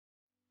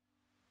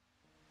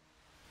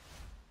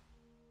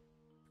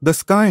The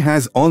sky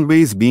has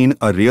always been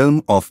a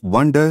realm of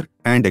wonder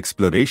and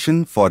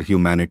exploration for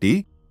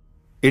humanity.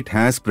 It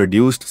has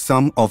produced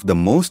some of the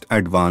most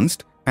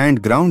advanced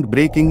and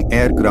groundbreaking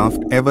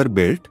aircraft ever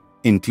built,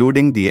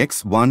 including the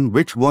X-1,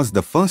 which was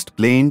the first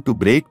plane to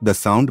break the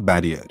sound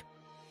barrier.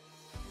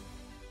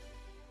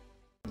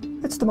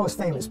 It's the most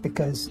famous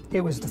because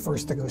it was the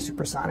first to go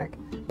supersonic.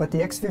 But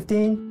the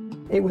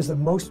X-15, it was the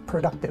most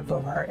productive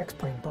of our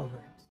X-plane programs.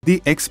 The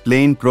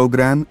X-plane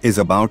program is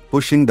about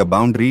pushing the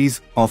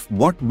boundaries of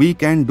what we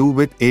can do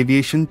with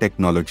aviation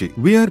technology.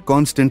 We are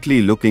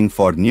constantly looking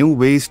for new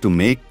ways to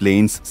make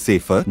planes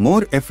safer,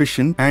 more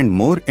efficient, and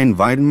more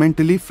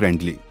environmentally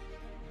friendly.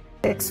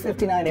 The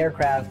X-59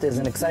 aircraft is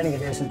an exciting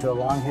addition to a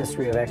long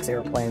history of X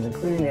airplanes,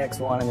 including the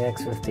X-1 and the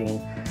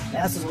X-15.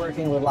 NASA is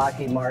working with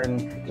Lockheed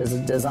Martin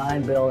to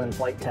design, build, and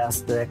flight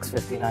test the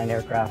X-59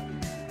 aircraft.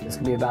 This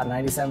can be about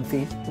 97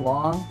 feet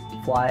long,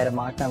 fly at a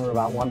Mach number of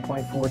about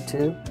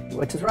 1.42,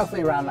 which is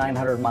roughly around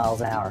 900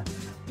 miles an hour.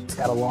 It's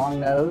got a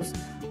long nose,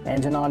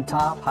 engine on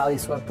top, highly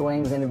swept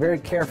wings, and a very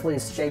carefully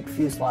shaped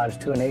fuselage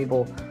to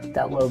enable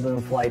that low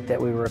boom flight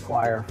that we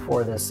require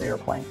for this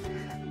airplane.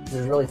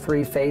 There's really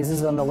 3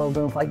 phases on the low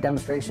boom flight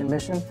demonstration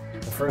mission.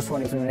 The first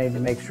one is we need to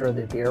make sure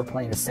that the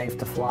airplane is safe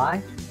to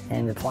fly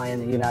and to fly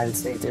in the United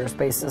States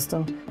airspace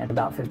system at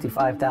about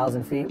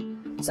 55,000 feet.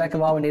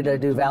 Second of all, we need to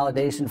do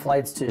validation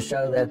flights to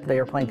show that the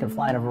airplane can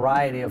fly in a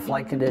variety of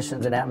flight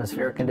conditions and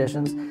atmospheric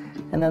conditions.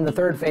 And then the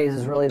third phase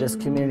is really this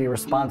community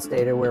response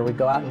data, where we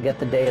go out and get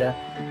the data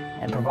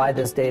and provide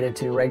this data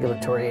to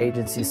regulatory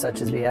agencies such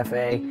as the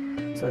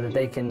FAA so that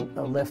they can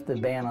lift the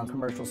ban on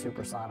commercial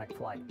supersonic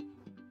flight.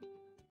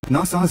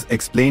 NASA's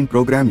X-plane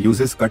program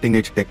uses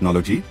cutting-edge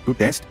technology to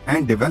test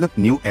and develop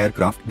new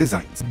aircraft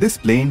designs. This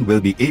plane will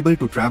be able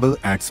to travel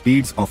at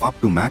speeds of up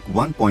to Mach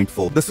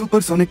 1.4. The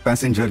supersonic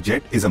passenger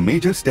jet is a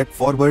major step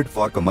forward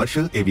for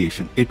commercial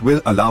aviation. It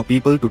will allow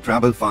people to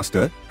travel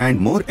faster and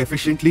more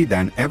efficiently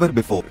than ever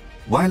before,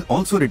 while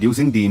also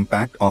reducing the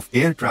impact of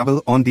air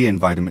travel on the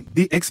environment.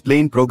 The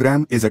X-plane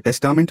program is a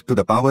testament to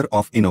the power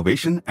of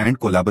innovation and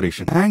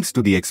collaboration. Thanks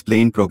to the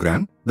X-plane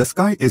program, the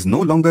sky is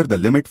no longer the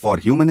limit for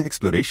human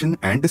exploration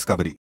and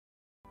discovery.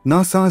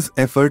 NASA's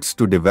efforts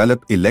to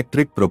develop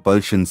electric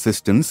propulsion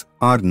systems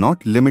are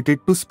not limited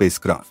to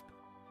spacecraft.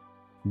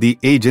 The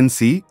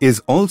agency is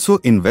also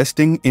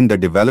investing in the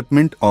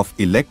development of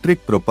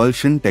electric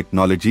propulsion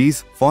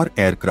technologies for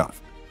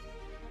aircraft.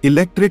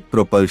 Electric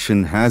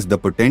propulsion has the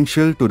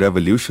potential to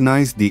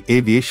revolutionize the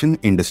aviation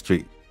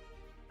industry.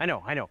 I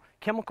know.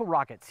 Chemical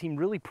rockets seem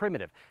really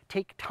primitive.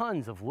 Take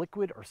tons of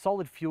liquid or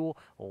solid fuel,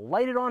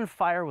 light it on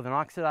fire with an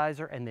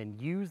oxidizer, and then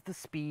use the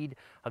speed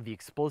of the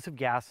explosive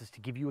gases to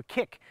give you a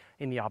kick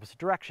in the opposite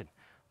direction.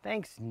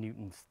 Thanks,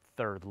 Newton's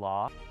third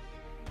law.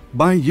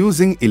 By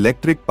using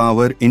electric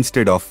power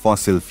instead of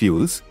fossil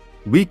fuels,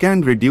 we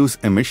can reduce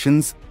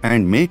emissions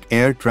and make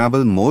air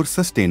travel more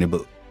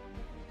sustainable.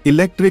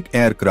 Electric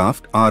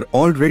aircraft are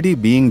already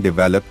being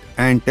developed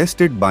and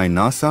tested by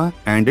NASA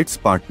and its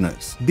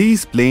partners.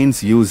 These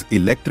planes use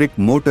electric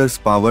motors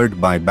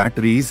powered by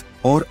batteries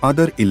or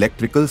other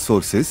electrical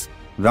sources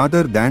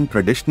rather than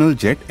traditional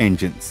jet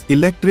engines.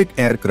 Electric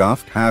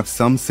aircraft have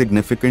some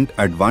significant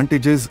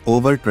advantages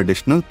over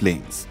traditional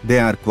planes. They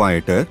are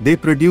quieter, they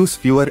produce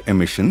fewer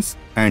emissions,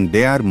 and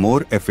they are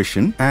more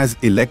efficient. As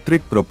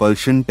electric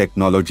propulsion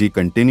technology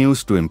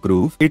continues to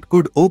improve, it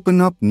could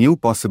open up new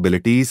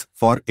possibilities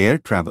for air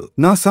travel.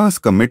 NASA's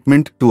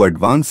commitment to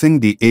advancing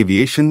the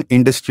aviation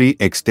industry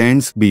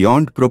extends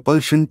beyond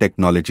propulsion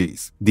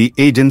technologies. The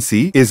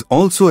agency is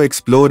also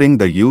exploring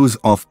the use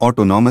of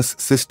autonomous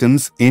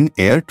systems in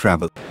air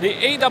travel.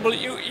 The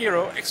AW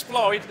Hero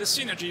exploits the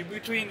synergy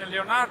between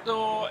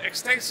Leonardo's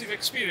extensive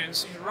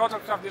experience in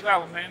rotorcraft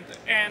development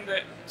and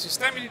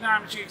systemic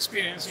dynamic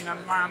experience in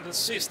unmanned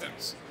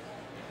systems.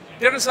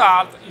 The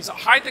result is a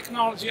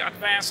high-technology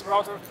advanced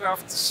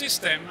rotorcraft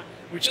system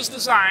which is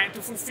designed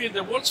to fulfill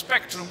the whole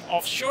spectrum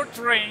of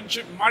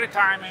short-range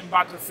maritime and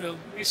battlefield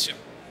missions.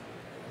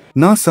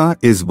 NASA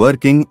is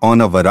working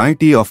on a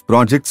variety of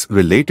projects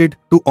related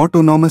to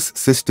autonomous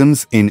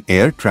systems in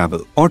air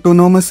travel.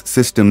 Autonomous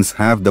systems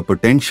have the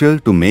potential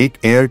to make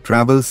air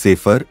travel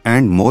safer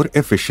and more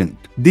efficient.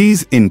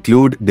 These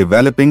include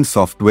developing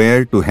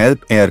software to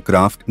help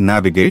aircraft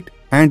navigate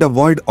and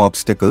avoid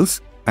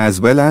obstacles, as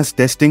well as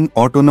testing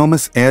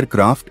autonomous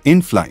aircraft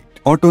in flight.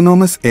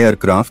 Autonomous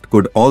aircraft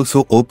could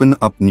also open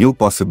up new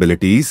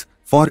possibilities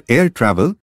for air travel,